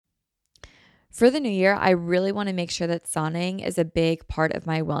For the new year, I really want to make sure that sauning is a big part of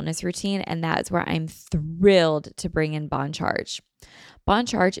my wellness routine, and that's where I'm thrilled to bring in Bon Charge. Bon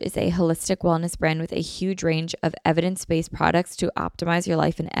Charge is a holistic wellness brand with a huge range of evidence-based products to optimize your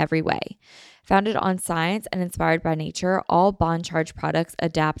life in every way. Founded on science and inspired by nature, all Bon Charge products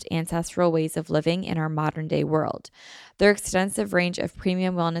adapt ancestral ways of living in our modern-day world. Their extensive range of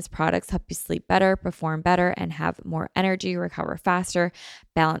premium wellness products help you sleep better, perform better, and have more energy, recover faster,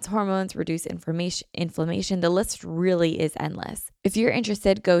 balance hormones, reduce inflammation. The list really is endless. If you're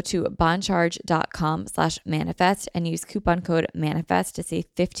interested, go to boncharge.com/manifest and use coupon code manifest to save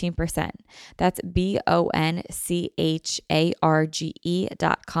 15%. That's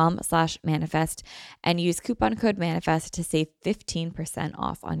boncharge.com/manifest and use coupon code manifest to save 15%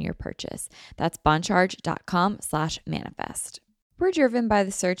 off on your purchase. That's boncharge.com/manifest. We're driven by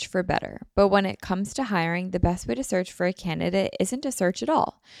the search for better, but when it comes to hiring, the best way to search for a candidate isn't to search at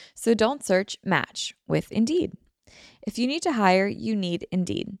all. So don't search, match with Indeed. If you need to hire, you need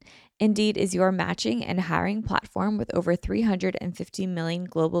Indeed. Indeed is your matching and hiring platform with over 350 million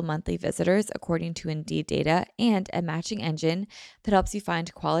global monthly visitors, according to Indeed data, and a matching engine that helps you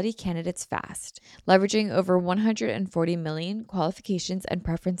find quality candidates fast. Leveraging over 140 million qualifications and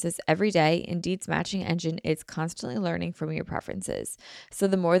preferences every day, Indeed's matching engine is constantly learning from your preferences. So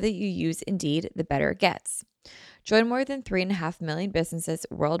the more that you use Indeed, the better it gets. Join more than 3.5 million businesses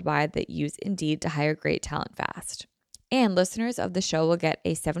worldwide that use Indeed to hire great talent fast. And listeners of the show will get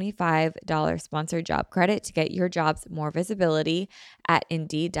a $75 sponsored job credit to get your jobs more visibility at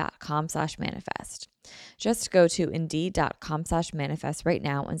Indeed.com/manifest. Just go to Indeed.com/manifest right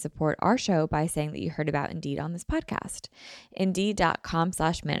now and support our show by saying that you heard about Indeed on this podcast.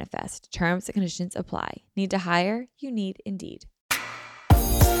 Indeed.com/manifest. Terms and conditions apply. Need to hire? You need Indeed.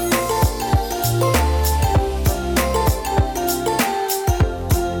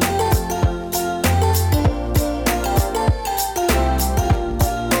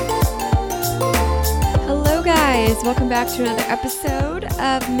 Welcome back to another episode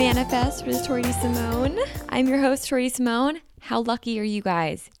of Manifest with Tori Simone. I'm your host, Tori Simone. How lucky are you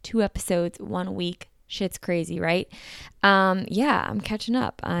guys? 2 episodes, 1 week. Shit's crazy, right? Yeah, I'm catching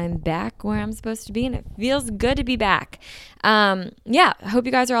up. I'm back where I'm supposed to be, and it feels good to be back. Yeah, I hope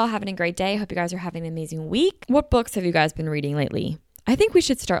you guys are all having a great day. I hope you guys are having an amazing week. What books have you guys been reading lately? I think we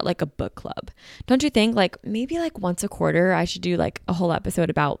should start like a book club. Don't you think? Like maybe like once a quarter, I should do like a whole episode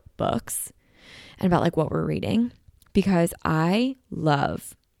about books and about like what we're reading. Because I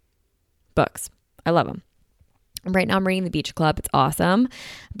love books. I love them. Right now I'm reading The Beach Club. It's awesome.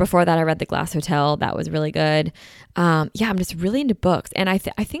 Before that, I read The Glass Hotel. That was really good. Yeah, I'm just really into books. And I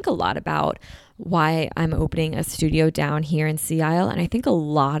think a lot about why I'm opening a studio down here in Sea Isle. And I think a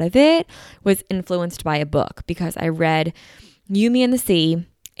lot of it was influenced by a book because I read You, Me, and the Sea.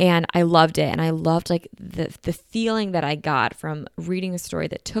 And I loved it. And I loved like the feeling that I got from reading a story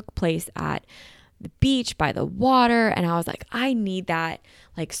that took place at the beach by the water, and I was like, I need that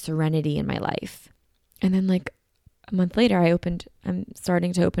like serenity in my life. And then like a month later, I'm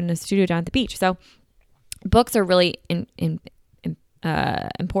starting to open a studio down at the beach. So books are really important,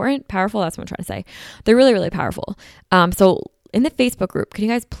 powerful. That's what I'm trying to say. They're really, really powerful. So in the Facebook group, can you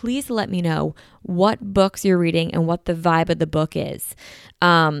guys please let me know what books you're reading and what the vibe of the book is?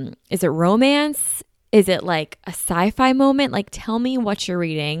 Is it romance? Is it like a sci-fi moment? Like tell me what you're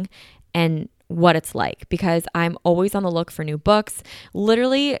reading and what it's because I'm always on the look for new books.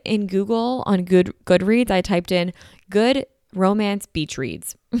 Literally in Google on Goodreads, I typed in good romance beach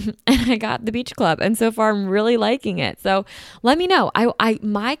reads and I got The Beach Club. And so far I'm really liking it. So let me know. I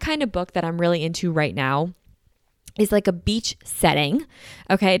my kind of book that I'm really into right now is like a beach setting.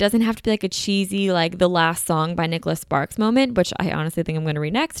 Okay. It doesn't have to be like a cheesy, like The Last Song by Nicholas Sparks moment, which I honestly think I'm going to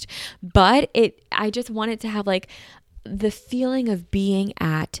read next. But I just want it to have like the feeling of being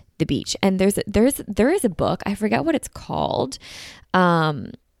at the beach. And there is a book, I forget what it's called. I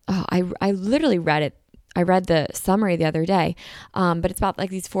literally read it. I read the summary the other day. But it's about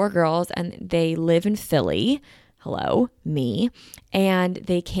like these 4 girls and they live in Philly. Hello, me. And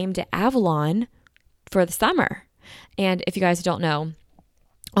they came to Avalon for the summer. And if you guys don't know,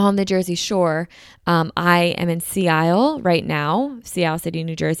 on the Jersey Shore, I am in Sea Isle right now, Sea Isle City,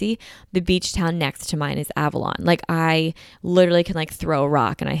 New Jersey. The beach town next to mine is Avalon. Like I literally can like throw a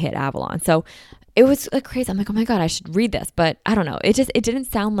rock and I hit Avalon. So it was like crazy. I'm like, oh my God, I should read this. But I don't know. It didn't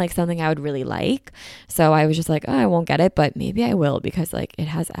sound like something I would really like. So I was just like, oh, I won't get it, but maybe I will, because like it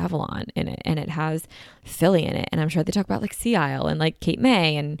has Avalon in it and it has Philly in it. And I'm sure they talk about like Sea Isle and like Cape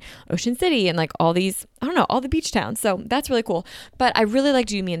May and Ocean City and like all these, I don't know, all the beach towns. So that's really cool. But I really like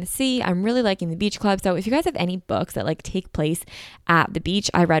Do Me in the Sea. I'm really liking the beach club. So if you guys have any books that like take place at the beach,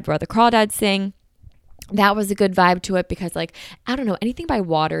 I read Where the Crawdads Sing. That was a good vibe to it, because like, I don't know, anything by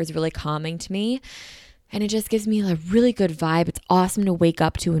water is really calming to me. And it just gives me a really good vibe. It's awesome to wake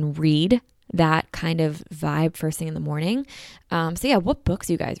up to and read that kind of vibe first thing in the morning. So yeah, what books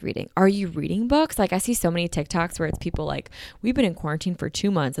are you guys reading? Are you reading books? Like I see so many TikToks where it's people like, we've been in quarantine for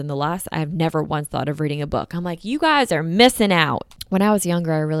 2 months and I've never once thought of reading a book. I'm like, you guys are missing out. When I was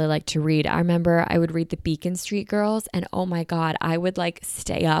younger, I really liked to read. I remember I would read the Beacon Street Girls, and oh my God, I would like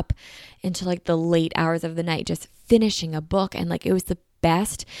stay up into like the late hours of the night just finishing a book. And like, it was the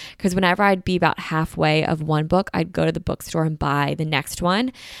best, because whenever I'd be about halfway of one book, I'd go to the bookstore and buy the next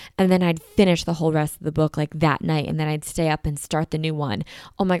one, and then I'd finish the whole rest of the book like that night, and then I'd stay up and start the new one.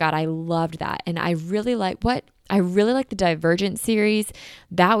 Oh my God, I loved that. And I really like the Divergent series.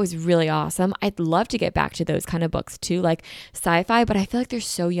 That was really awesome. I'd love to get back to those kind of books too, like sci-fi, but I feel like they're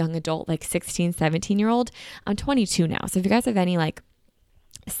so young adult, like 16, 17-year-old. I'm 22 now. So if you guys have any like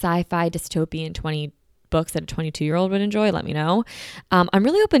sci-fi dystopian 20 books that a 22-year-old would enjoy, let me know. I'm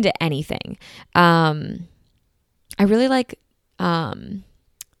really open to anything. I really like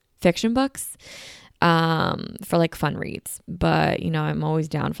fiction books for like fun reads, but you know, I'm always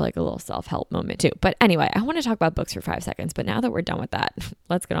down for like a little self-help moment too. But anyway, I want to talk about books for 5 seconds, but now that we're done with that,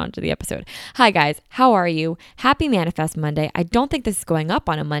 let's get on to the episode. Hi guys, how are you? Happy Manifest Monday. I don't think this is going up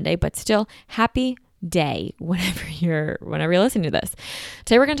on a Monday, but still happy day whenever you're listening to this.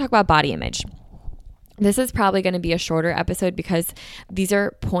 Today we're going to talk about body image. This is probably going to be a shorter episode because these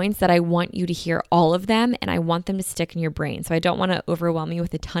are points that I want you to hear all of them, and I want them to stick in your brain. So I don't want to overwhelm you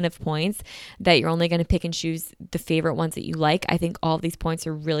with a ton of points that you're only going to pick and choose the favorite ones that you like. I think all of these points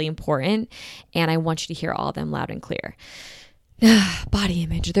are really important, and I want you to hear all of them loud and clear. Body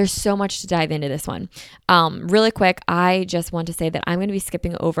image. There's so much to dive into this one. Really quick, I just want to say that I'm going to be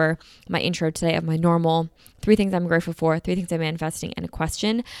skipping over my intro today of my normal 3 things I'm grateful for, 3 things I'm manifesting, and a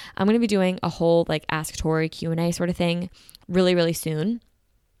question. I'm going to be doing a whole like Ask Tori Q&A sort of thing really, really soon.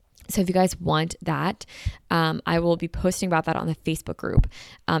 So if you guys want that, I will be posting about that on the Facebook group.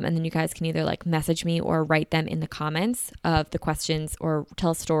 And then you guys can either like message me or write them in the comments of the questions or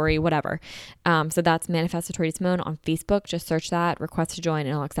tell a story, whatever. So that's Manifestatory Simone on Facebook. Just search that, request to join,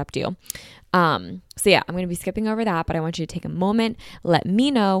 and I'll accept you. So yeah, I'm going to be skipping over that, but I want you to take a moment, let me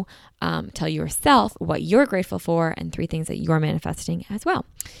know, tell yourself what you're grateful for and 3 things that you're manifesting as well.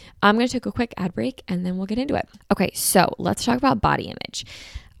 I'm going to take a quick ad break and then we'll get into it. Okay, so let's talk about body image.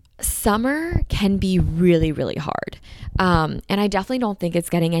 Summer can be really, really hard. And I definitely don't think it's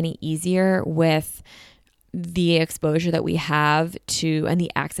getting any easier with the exposure that we have to and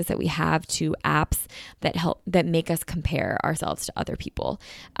the access that we have to apps that make us compare ourselves to other people.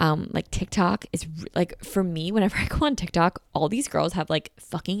 Like TikTok is like, for me, whenever I go on TikTok, all these girls have like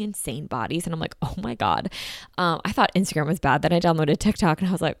fucking insane bodies. And I'm like, oh my God. I thought Instagram was bad. Then I downloaded TikTok and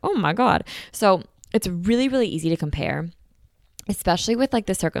I was like, oh my God. So it's really, really easy to compare, especially with like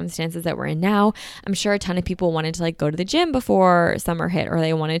the circumstances that we're in now. I'm sure a ton of people wanted to like go to the gym before summer hit, or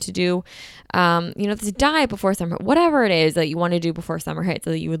they wanted to do, this diet before summer, whatever it is that you want to do before summer hit so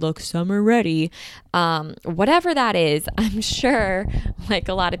that you would look summer ready. Whatever that is, I'm sure like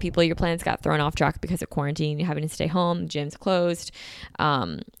a lot of people, your plans got thrown off track because of quarantine. You're having to stay home, gym's closed.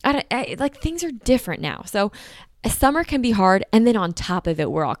 Like things are different now. So summer can be hard, and then on top of it,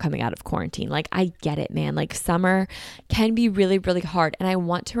 we're all coming out of quarantine. Like, I get it, man. Like, summer can be really, really hard. And I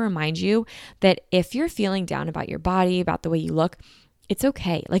want to remind you that if you're feeling down about your body, about the way you look, it's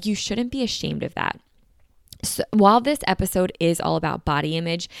okay. Like, you shouldn't be ashamed of that. So while this episode is all about body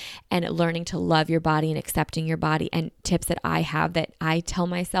image and learning to love your body and accepting your body and tips that I have that I tell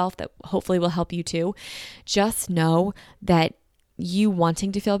myself that hopefully will help you too, just know that you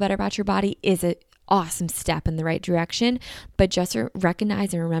wanting to feel better about your body is a awesome step in the right direction, but just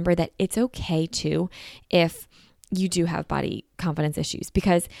recognize and remember that it's okay too if you do have body confidence issues,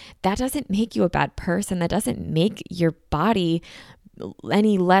 because that doesn't make you a bad person. That doesn't make your body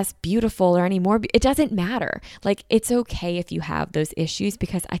any less beautiful or any more. It doesn't matter. Like, it's okay if you have those issues,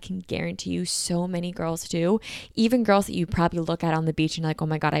 because I can guarantee you so many girls do. Even girls that you probably look at on the beach and like, oh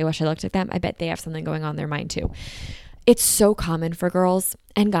my God, I wish I looked like them. I bet they have something going on in their mind too. It's so common for girls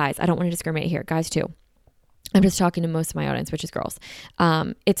and guys. I don't want to discriminate here. Guys too. I'm just talking to most of my audience, which is girls.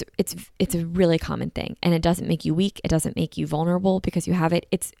 It's a really common thing, and it doesn't make you weak. It doesn't make you vulnerable because you have it.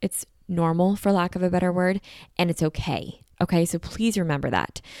 It's normal, for lack of a better word, and it's okay. Okay, so please remember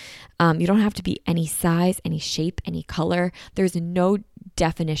that. You don't have to be any size, any shape, any color. There's no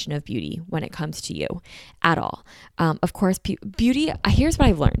definition of beauty when it comes to you at all. Of course, beauty, here's what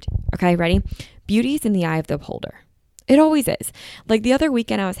I've learned. Okay, ready? Beauty is in the eye of the beholder. It always is. Like the other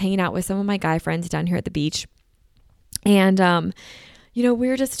weekend, I was hanging out with some of my guy friends down here at the beach. And, we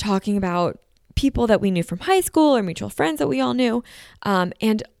were just talking about people that we knew from high school or mutual friends that we all knew.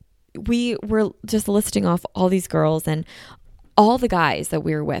 And we were just listing off all these girls, and all the guys that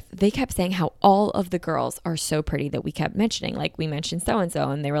we were with, they kept saying how all of the girls are so pretty that we kept mentioning. Like we mentioned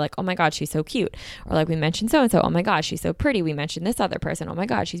so-and-so and they were like, oh my God, she's so cute. Or like we mentioned so-and-so, oh my God, she's so pretty. We mentioned this other person, oh my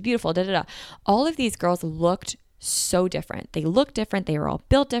God, she's beautiful, da da da. All of these girls looked so different. They looked different. They were all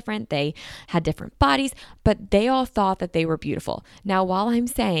built different. They had different bodies, but they all thought that they were beautiful. Now, while I'm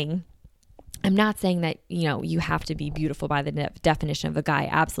not saying that, you have to be beautiful by the definition of a guy.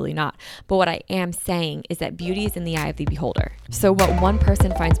 Absolutely not. But what I am saying is that beauty is in the eye of the beholder. So what one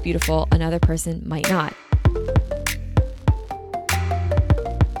person finds beautiful, another person might not.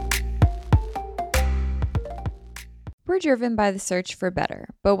 We're driven by the search for better,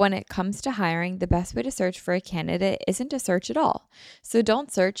 but when it comes to hiring, the best way to search for a candidate isn't to search at all. So don't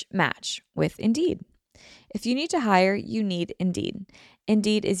search, match with Indeed. If you need to hire, you need Indeed.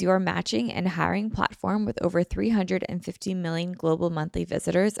 Indeed is your matching and hiring platform with over 350 million global monthly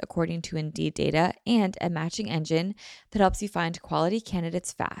visitors, according to Indeed data, and a matching engine that helps you find quality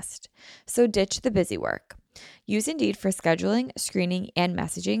candidates fast. So ditch the busy work. Use Indeed for scheduling, screening, and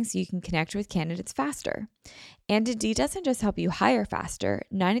messaging so you can connect with candidates faster. And Indeed doesn't just help you hire faster.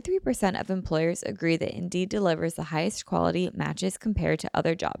 93% of employers agree that Indeed delivers the highest quality matches compared to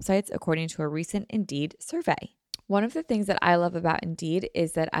other job sites, according to a recent Indeed survey. One of the things that I love about Indeed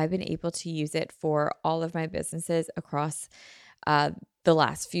is that I've been able to use it for all of my businesses across the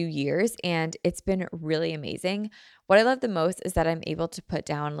last few years, and it's been really amazing. What I love the most is that I'm able to put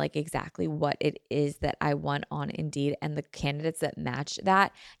down like exactly what it is that I want on Indeed, and the candidates that match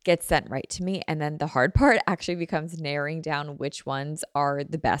that get sent right to me. And then the hard part actually becomes narrowing down which ones are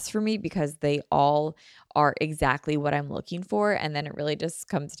the best for me, because they all are exactly what I'm looking for. And then it really just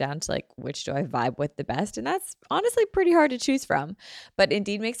comes down to like, which do I vibe with the best? And that's honestly pretty hard to choose from. But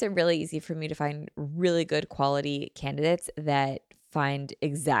Indeed makes it really easy for me to find really good quality candidates that find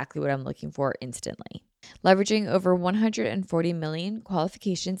exactly what I'm looking for instantly. Leveraging over 140 million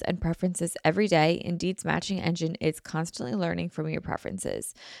qualifications and preferences every day, Indeed's matching engine is constantly learning from your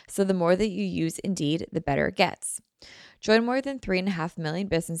preferences. So the more that you use Indeed, the better it gets. Join more than 3.5 million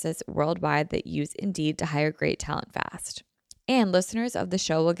businesses worldwide that use Indeed to hire great talent fast. And listeners of the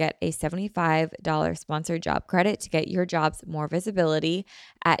show will get a $75 sponsored job credit to get your jobs more visibility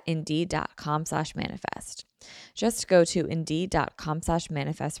at Indeed.com/manifest. Just go to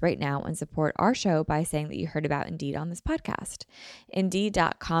Indeed.com/manifest right now and support our show by saying that you heard about Indeed on this podcast.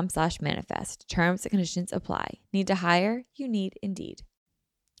 Indeed.com/manifest. Terms and conditions apply. Need to hire? You need Indeed.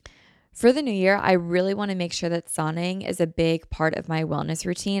 For the new year, I really want to make sure that sauning is a big part of my wellness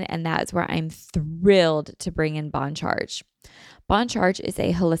routine, and that's where I'm thrilled to bring in Bon Charge. Bon Charge is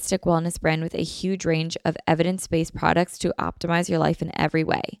a holistic wellness brand with a huge range of evidence-based products to optimize your life in every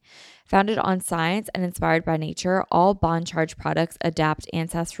way. Founded on science and inspired by nature, all Bon Charge products adapt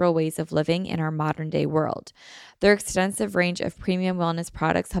ancestral ways of living in our modern-day world. Their extensive range of premium wellness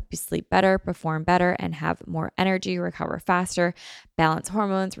products help you sleep better, perform better, and have more energy, recover faster, balance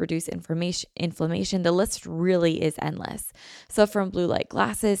hormones, reduce inflammation. The list really is endless. So from blue light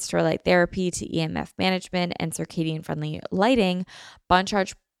glasses, to light therapy, to EMF management and circadian-friendly lighting, Bon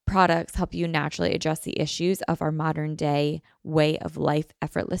Charge products help you naturally adjust the issues of our modern day way of life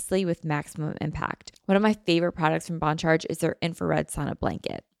effortlessly with maximum impact. One of my favorite products from Bon Charge is their infrared sauna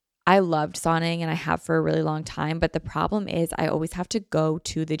blanket. I loved sauning and I have for a really long time, but the problem is I always have to go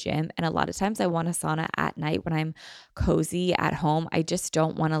to the gym, and a lot of times I want a sauna at night when I'm cozy at home. I just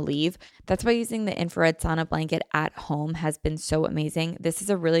don't want to leave. That's why using the infrared sauna blanket at home has been so amazing. This is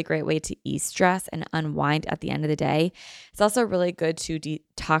a really great way to ease stress and unwind at the end of the day. It's also really good to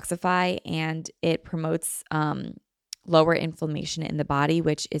detoxify, and it promotes lower inflammation in the body,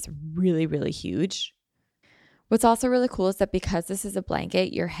 which is really, really huge. What's also really cool is that because this is a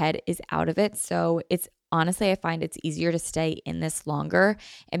blanket, your head is out of it. So it's honestly, I find it's easier to stay in this longer.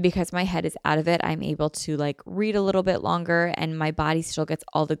 And because my head is out of it, I'm able to like read a little bit longer, and my body still gets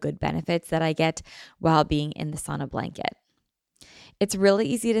all the good benefits that I get while being in the sauna blanket. It's really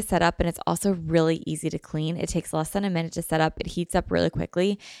easy to set up, and it's also really easy to clean. It takes less than a minute to set up. It heats up really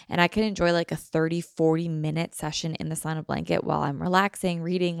quickly, and I can enjoy like a 30-40 minute session in the sauna blanket while I'm relaxing,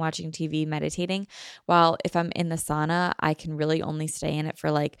 reading, watching TV, meditating. While if I'm in the sauna, I can really only stay in it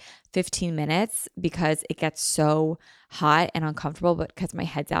for like 15 minutes because it gets so hot and uncomfortable, but because my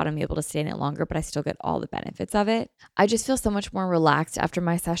head's out, I'm able to stay in it longer, but I still get all the benefits of it. I just feel so much more relaxed after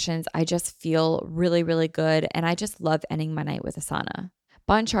my sessions. I just feel really, really good, and I just love ending my night with a sauna.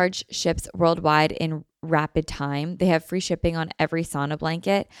 Bon Charge ships worldwide in rapid time. They have free shipping on every sauna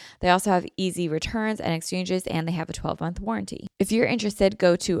blanket. They also have easy returns and exchanges, and they have a 12-month warranty. If you're interested,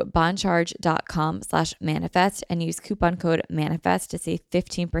 go to boncharge.com/manifest and use coupon code manifest to save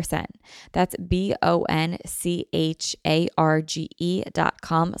 15%. That's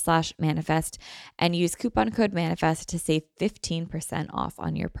BONCHARGE.com/manifest and use coupon code manifest to save 15% off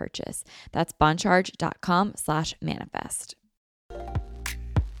on your purchase. That's boncharge.com/manifest.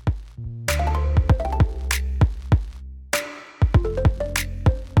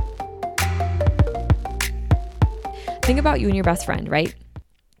 Think about you and your best friend, right?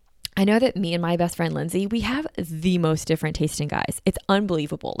 I know that me and my best friend, Lindsay, we have the most different tasting guys. It's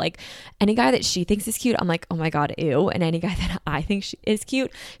unbelievable. Like any guy that she thinks is cute, I'm like, oh my God, ew. And any guy that I think is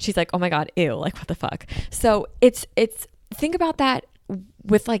cute, she's like, oh my God, ew. Like what the fuck? So it's think about that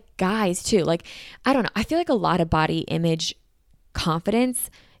with like guys too. Like, I don't know. I feel like a lot of body image confidence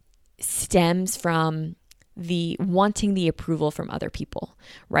stems from the wanting the approval from other people,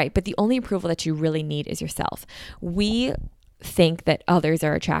 right? But the only approval that you really need is yourself. We think that others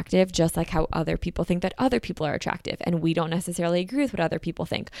are attractive just like how other people think that other people are attractive, and we don't necessarily agree with what other people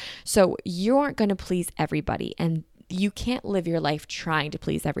think. So you aren't going to please everybody, and you can't live your life trying to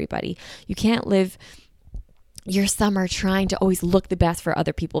please everybody. You can't live your summer trying to always look the best for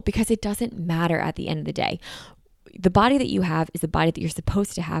other people, because it doesn't matter at the end of the day. The body that you have is the body that you're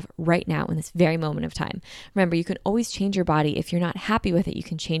supposed to have right now in this very moment of time. Remember, you can always change your body. If you're not happy with it, you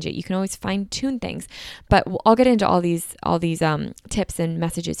can change it. You can always fine tune things. But I'll get into all these tips and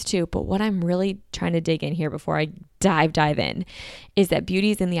messages too. But what I'm really trying to dig in here before I dive in is that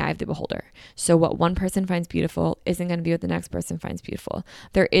beauty is in the eye of the beholder. So what one person finds beautiful isn't going to be what the next person finds beautiful.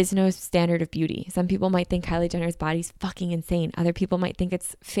 There is no standard of beauty. Some people might think Kylie Jenner's body's fucking insane. Other people might think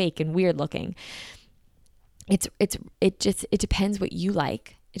it's fake and weird looking. It depends what you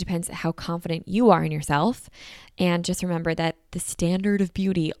like. It depends how confident you are in yourself. And just remember that the standard of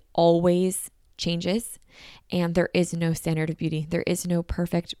beauty always changes, and there is no standard of beauty. There is no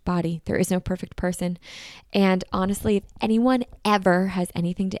perfect body. There is no perfect person. And honestly, if anyone ever has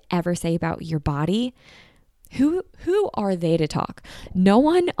anything to ever say about your body, who are they to talk? No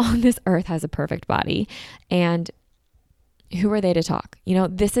one on this earth has a perfect body, and who are they to talk? You know,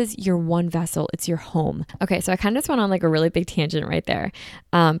 this is your one vessel. It's your home. Okay, so I kind of just went on like a really big tangent right there.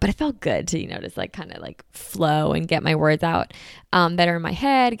 But it felt good to, just like kind of like flow and get my words out that are in my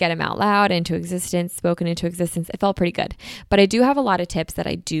head, get them out loud into existence, spoken into existence. It felt pretty good. But I do have a lot of tips that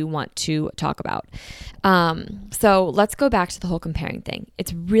I do want to talk about. So let's go back to the whole comparing thing.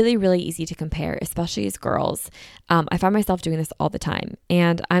 It's really, really easy to compare, especially as girls. I find myself doing this all the time.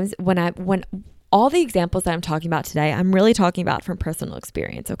 And when all the examples that I'm talking about today, I'm really talking about from personal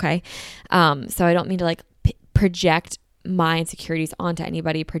experience, okay? So I don't mean to like project my insecurities onto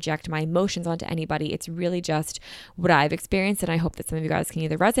anybody, project my emotions onto anybody. It's really just what I've experienced, and I hope that some of you guys can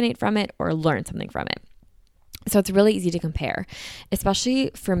either resonate from it or learn something from it. So it's really easy to compare.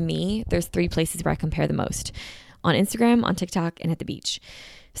 Especially for me, there's 3 places where I compare the most: on Instagram, on TikTok, and at the beach.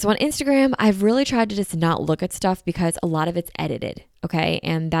 So on Instagram, I've really tried to just not look at stuff because a lot of it's edited, okay?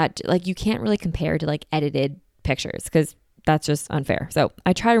 And that, like, you can't really compare to like edited pictures because that's just unfair. So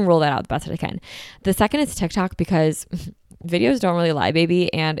I try to roll that out the best that I can. The second is TikTok, because videos don't really lie,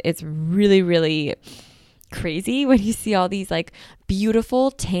 baby. And it's really, really crazy when you see all these like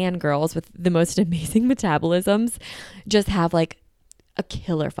beautiful tan girls with the most amazing metabolisms just have like a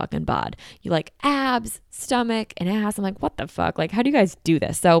killer fucking bod. You like abs, stomach, and ass. I'm like, what the fuck? Like, how do you guys do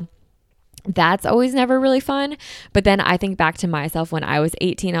this? So that's always never really fun. But then I think back to myself when I was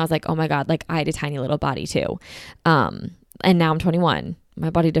 18, I was like, oh my God, like I had a tiny little body too. And now I'm 21, my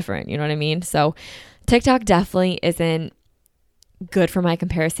body different. You know what I mean? So TikTok definitely isn't good for my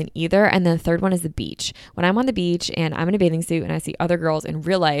comparison either. And then the third one is the beach. When I'm on the beach and I'm in a bathing suit and I see other girls in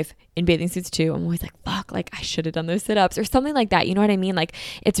real life in bathing suits too, I'm always like, fuck, like I should have done those sit-ups or something like that. You know what I mean? Like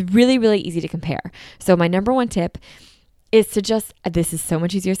it's really, really easy to compare. So my number one tip is to just, this is so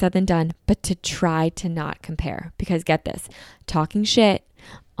much easier said than done, but to try to not compare, because get this, talking shit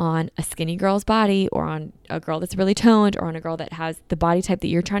on a skinny girl's body or on a girl that's really toned or on a girl that has the body type that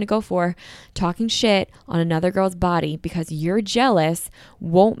you're trying to go for, talking shit on another girl's body because you're jealous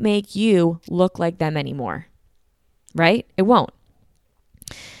won't make you look like them anymore, right? It won't.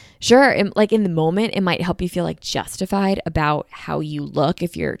 Sure, like in the moment, it might help you feel like justified about how you look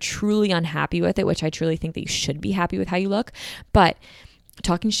if you're truly unhappy with it, which I truly think that you should be happy with how you look. But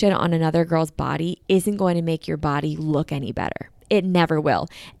talking shit on another girl's body isn't going to make your body look any better. It never will.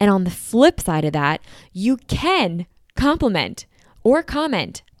 And on the flip side of that, you can compliment or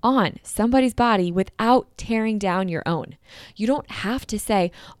comment on somebody's body without tearing down your own. You don't have to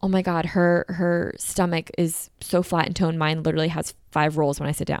say, oh my God, her stomach is so flat and toned. Mine literally has 5 rolls when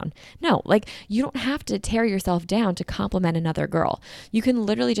I sit down. No, like you don't have to tear yourself down to compliment another girl. You can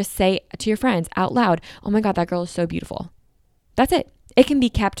literally just say to your friends out loud, oh my God, that girl is so beautiful. That's it. It can be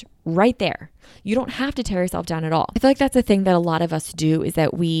kept right there. You don't have to tear yourself down at all. I feel like that's the thing that a lot of us do is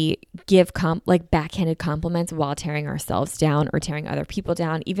that we give backhanded compliments while tearing ourselves down or tearing other people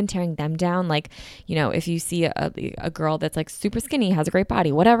down, even tearing them down. Like, you know, if you see a girl that's like super skinny, has a great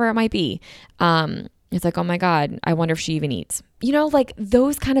body, whatever it might be, it's like, oh my God, I wonder if she even eats. You know, like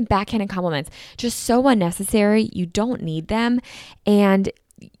those kind of backhanded compliments, just so unnecessary. You don't need them. And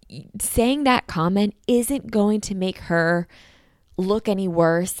saying that comment isn't going to make her look any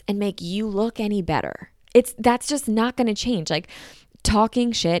worse and make you look any better. That's just not going to change. Like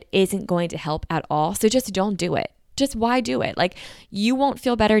talking shit isn't going to help at all. So just don't do it. Just why do it? Like you won't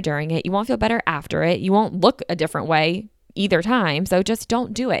feel better during it. You won't feel better after it. You won't look a different way either time. So just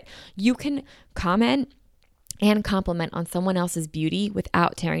don't do it. You can comment and compliment on someone else's beauty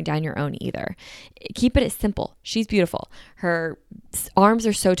without tearing down your own either. Keep it as simple. She's beautiful. Her arms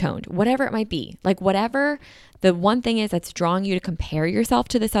are so toned, whatever it might be. Like whatever the one thing is that's drawing you to compare yourself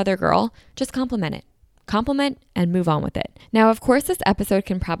to this other girl, just compliment it. Compliment and move on with it. Now, of course, this episode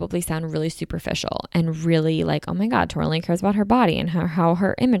can probably sound really superficial and really like, oh my God, Tori only cares about her body and how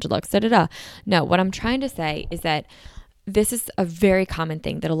her image looks, da-da-da. No, what I'm trying to say is that this is a very common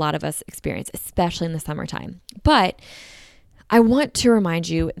thing that a lot of us experience, especially in the summertime. But I want to remind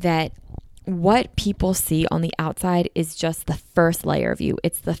you that what people see on the outside is just the first layer of you.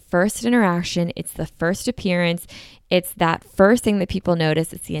 It's the first interaction. It's the first appearance. It's that first thing that people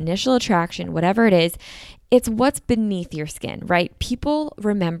notice. It's the initial attraction, whatever it is. It's what's beneath your skin, right? People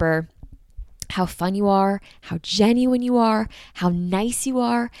remember how fun you are, how genuine you are, how nice you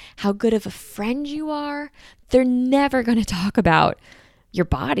are, how good of a friend you are. They're never going to talk about your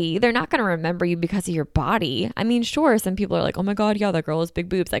body. They're not going to remember you because of your body. I mean, sure, some people are like, oh my God, yeah, that girl has big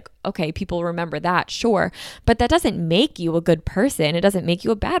boobs. Like, okay, people remember that, sure. But that doesn't make you a good person. It doesn't make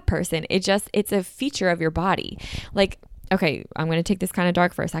you a bad person. It's a feature of your body. Like, okay, I'm going to take this kind of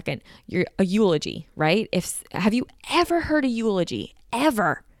dark for a second. You're a eulogy, right? Have you ever heard a eulogy?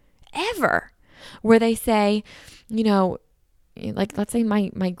 Ever? Where they say, you know, like let's say my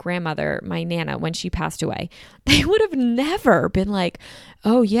grandmother, my Nana, when she passed away, they would have never been like,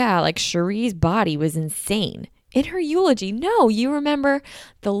 oh yeah, like Cherie's body was insane. In her eulogy, no, you remember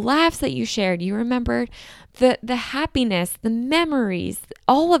the laughs that you shared. You remembered the happiness, the memories,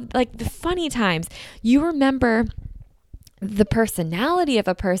 all of like the funny times. You remember the personality of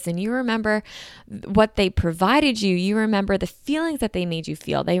a person. You remember what they provided you. You remember the feelings that they made you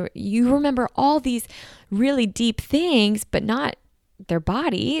feel. You remember all these really deep things, but not their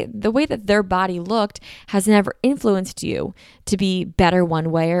body. The way that their body looked has never influenced you to be better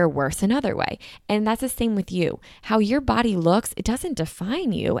one way or worse another way. And that's the same with you. How your body looks, it doesn't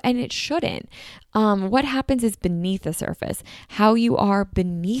define you, and it shouldn't. What happens is beneath the surface, how you are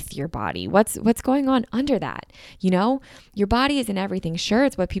beneath your body. What's going on under that? You know, your body isn't everything. Sure,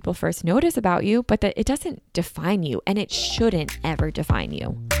 it's what people first notice about you, but it doesn't define you, and it shouldn't ever define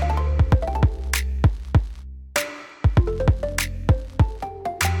you.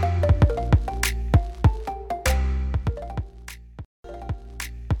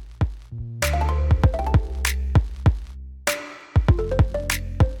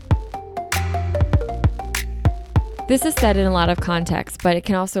 This is said in a lot of contexts, but it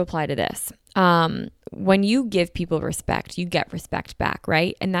can also apply to this. When you give people respect, you get respect back,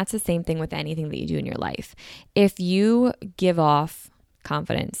 right? And that's the same thing with anything that you do in your life. If you give off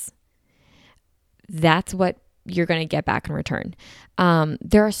confidence, that's what you're going to get back in return.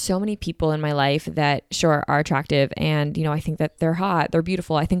 There are so many people in my life that sure are attractive and, you know, I think that they're hot, they're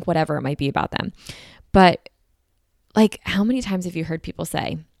beautiful. I think whatever it might be about them. But like, how many times have you heard people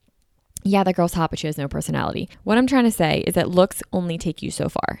say, yeah, that girl's hot, but she has no personality. What I'm trying to say is that looks only take you so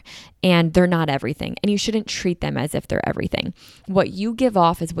far, and they're not everything, and you shouldn't treat them as if they're everything. What you give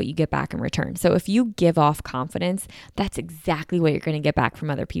off is what you get back in return. So if you give off confidence, that's exactly what you're going to get back from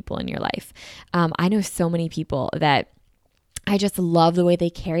other people in your life. I know so many people that I just love the way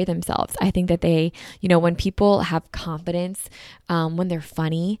they carry themselves. I think that they, when people have confidence, when they're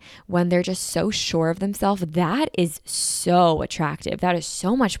funny, when they're just so sure of themselves, that is so attractive. That is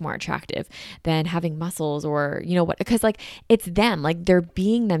so much more attractive than having muscles or, what, because like it's them, like they're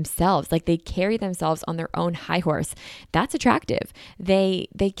being themselves, like they carry themselves on their own high horse. That's attractive. They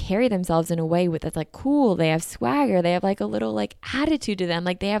carry themselves in a way that's like cool. They have swagger. They have like a little like attitude to them.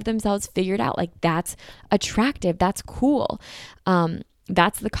 Like they have themselves figured out. Like that's attractive. That's cool.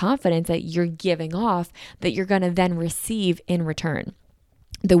 That's the confidence that you're giving off that you're going to then receive in return.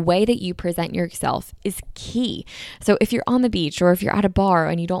 The way that you present yourself is key. So if you're on the beach or if you're at a bar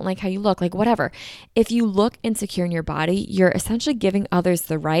and you don't like how you look, like whatever, if you look insecure in your body, you're essentially giving others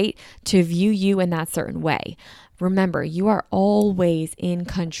the right to view you in that certain way. Remember, you are always in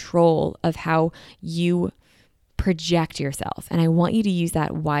control of how you project yourself. And I want you to use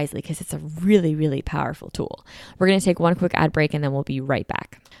that wisely because it's a really, really powerful tool. We're going to take one quick ad break and then we'll be right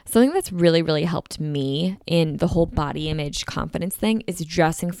back. Something that's really, really helped me in the whole body image confidence thing is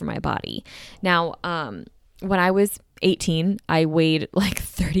dressing for my body. Now, when I was 18, I weighed like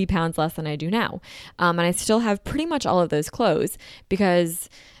 30 pounds less than I do now. And I still have pretty much all of those clothes because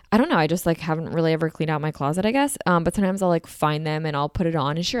I don't know. I just like haven't really ever cleaned out my closet, I guess. But sometimes I'll like find them and I'll put it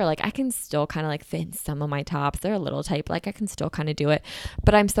on. And sure, like I can still kind of like fit in some of my tops. They're a little tight, but like I can still kind of do it.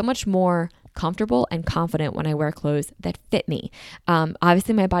 But I'm so much more comfortable and confident when I wear clothes that fit me.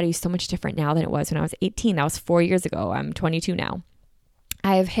 Obviously my body is so much different now than it was when I was 18. That was 4 years ago. I'm 22 now.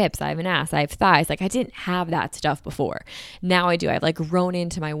 I have hips, I have an ass, I have thighs. Like I didn't have that stuff before. Now I do. I've like grown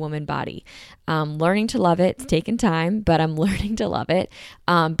into my woman body. Learning to love it. It's taken time, but I'm learning to love it.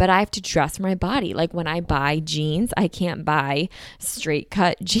 But I have to dress for my body. Like when I buy jeans, I can't buy straight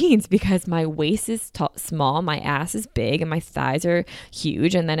cut jeans because my waist is small, my ass is big, and my thighs are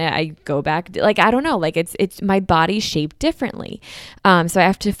huge. And then I go back, like I don't know, like it's my body's shaped differently. So I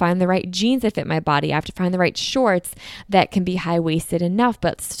have to find the right jeans that fit my body. I have to find the right shorts that can be high waisted enough,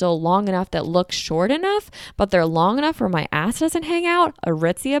 but still long enough that look short enough, but they're long enough where my ass doesn't hang out.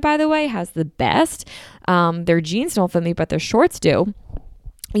 Aritzia, by the way, has the best. Their jeans don't fit me, but their shorts do.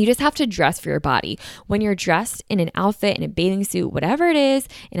 You just have to dress for your body. When you're dressed in an outfit, in a bathing suit, whatever it is,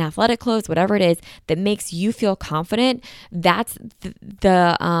 in athletic clothes, whatever it is that makes you feel confident, that's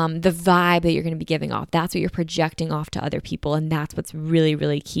the vibe that you're going to be giving off. That's what you're projecting off to other people. And that's what's really,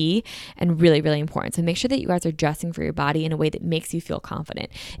 really key and really, really important. So make sure that you guys are dressing for your body in a way that makes you feel confident.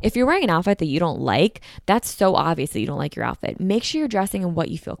 If you're wearing an outfit that you don't like, that's so obvious that you don't like your outfit. Make sure you're dressing in what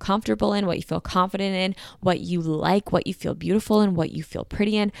you feel comfortable in, what you feel confident in, what you like, what you feel beautiful in, what you feel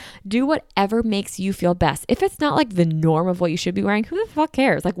pretty in. Do whatever makes you feel best. If it's not like the norm of what you should be wearing, who the fuck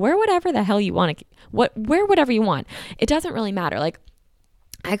cares? Like wear whatever the hell you want. Wear whatever you want. It doesn't really matter. Like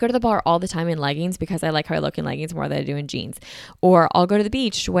I go to the bar all the time in leggings because I like how I look in leggings more than I do in jeans. Or I'll go to the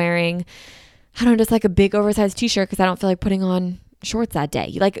beach wearing, I don't know, just like a big oversized t-shirt because I don't feel like putting on shorts that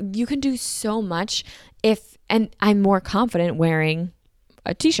day. Like you can do so much and I'm more confident wearing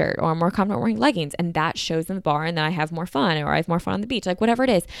a t-shirt or I'm more confident wearing leggings, and that shows in the bar, and then I have more fun, or I have more fun on the beach, like whatever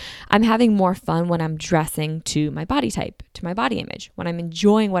it is. I'm having more fun when I'm dressing to my body type, to my body image. When I'm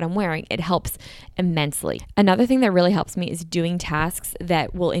enjoying what I'm wearing, it helps immensely. Another thing that really helps me is doing tasks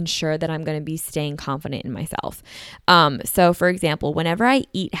that will ensure that I'm going to be staying confident in myself. So for example, whenever I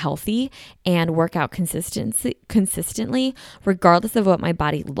eat healthy and work out consistently, regardless of what my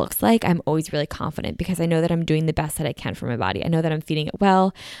body looks like, I'm always really confident because I know that I'm doing the best that I can for my body. I know that I'm feeding it well.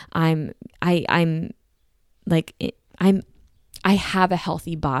 I have a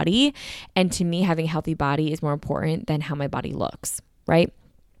healthy body, and to me, having a healthy body is more important than how my body looks, right?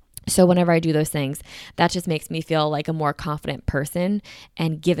 So whenever I do those things, that just makes me feel like a more confident person,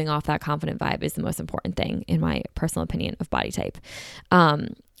 and giving off that confident vibe is the most important thing in my personal opinion of body type.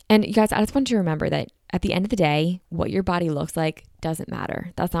 And you guys, I just want you to remember that at the end of the day, what your body looks like doesn't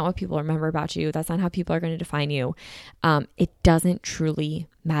matter. That's not what people remember about you. That's not how people are going to define you. It doesn't truly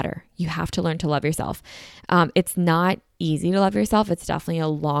matter. You have to learn to love yourself. It's not easy to love yourself. It's definitely a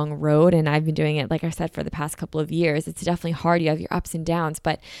long road. And I've been doing it, like I said, for the past couple of years. It's definitely hard. You have your ups and downs,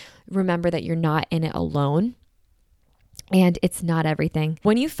 but remember that you're not in it alone. And it's not everything.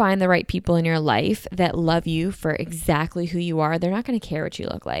 When you find the right people in your life that love you for exactly who you are, they're not going to care what you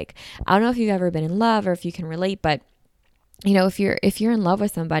look like. I don't know if you've ever been in love or if you can relate, but you know, if you're in love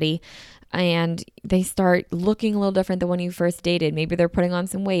with somebody, and they start looking a little different than when you first dated. Maybe they're putting on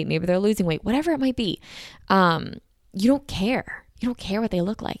some weight, maybe they're losing weight, whatever it might be. You don't care. You don't care what they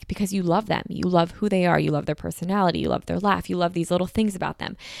look like because you love them. You love who they are. You love their personality. You love their laugh. You love these little things about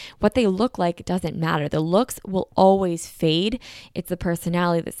them. What they look like doesn't matter. The looks will always fade. It's the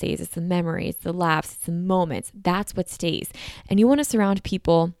personality that stays. It's the memory. It's the laughs. It's the moments. That's what stays. And you want to surround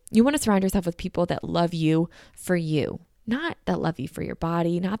yourself with people that love you for you. Not that love you for your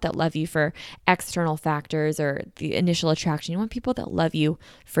body, not that love you for external factors or the initial attraction. You want people that love you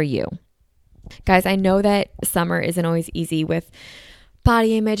for you. Guys, I know that summer isn't always easy with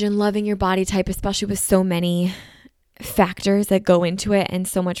body image and loving your body type, especially with so many factors that go into it and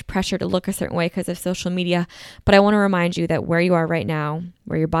so much pressure to look a certain way because of social media. But I want to remind you that where you are right now,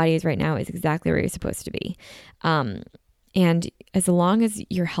 where your body is right now, is exactly where you're supposed to be. And as long as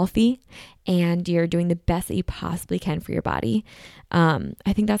you're healthy and you're doing the best that you possibly can for your body, I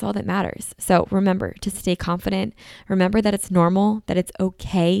think that's all that matters. So remember to stay confident. Remember that it's normal, that it's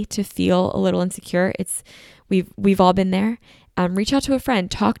okay to feel a little insecure. We've all been there. Reach out to a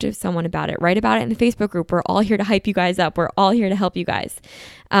friend, talk to someone about it, write about it in the Facebook group. We're all here to hype you guys up. We're all here to help you guys.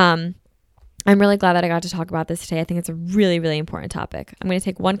 I'm really glad that I got to talk about this today. I think it's a really, really important topic. I'm going to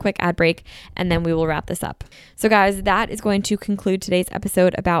take one quick ad break and then we will wrap this up. So guys, that is going to conclude today's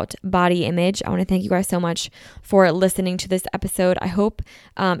episode about body image. I want to thank you guys so much for listening to this episode. I hope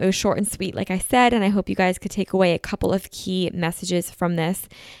it was short and sweet, like I said, and I hope you guys could take away a couple of key messages from this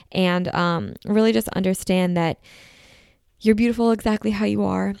and really just understand that you're beautiful exactly how you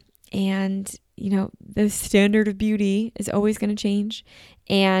are. And the standard of beauty is always going to change,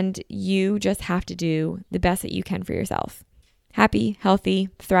 and you just have to do the best that you can for yourself. Happy, healthy,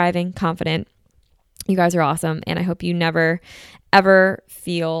 thriving, confident. You guys are awesome, and I hope you never, ever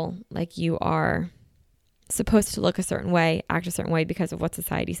feel like you are supposed to look a certain way, act a certain way because of what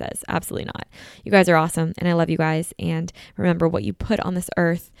society says. Absolutely not. You guys are awesome, and I love you guys. And remember, what you put on this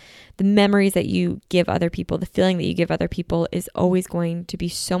earth, the memories that you give other people, the feeling that you give other people is always going to be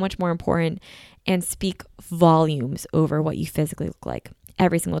so much more important and speak volumes over what you physically look like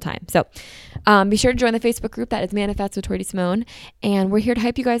every single time. So be sure to join the Facebook group that is Manifest with Tori Simone, and we're here to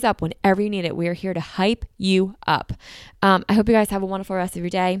hype you guys up whenever you need it. We are here to hype you up. I hope you guys have a wonderful rest of your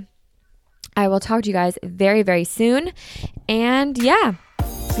day. I will talk to you guys very, very soon. And yeah,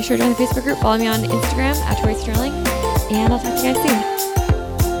 be sure to join the Facebook group. Follow me on Instagram at Tori Sterling. And I'll talk to you guys soon.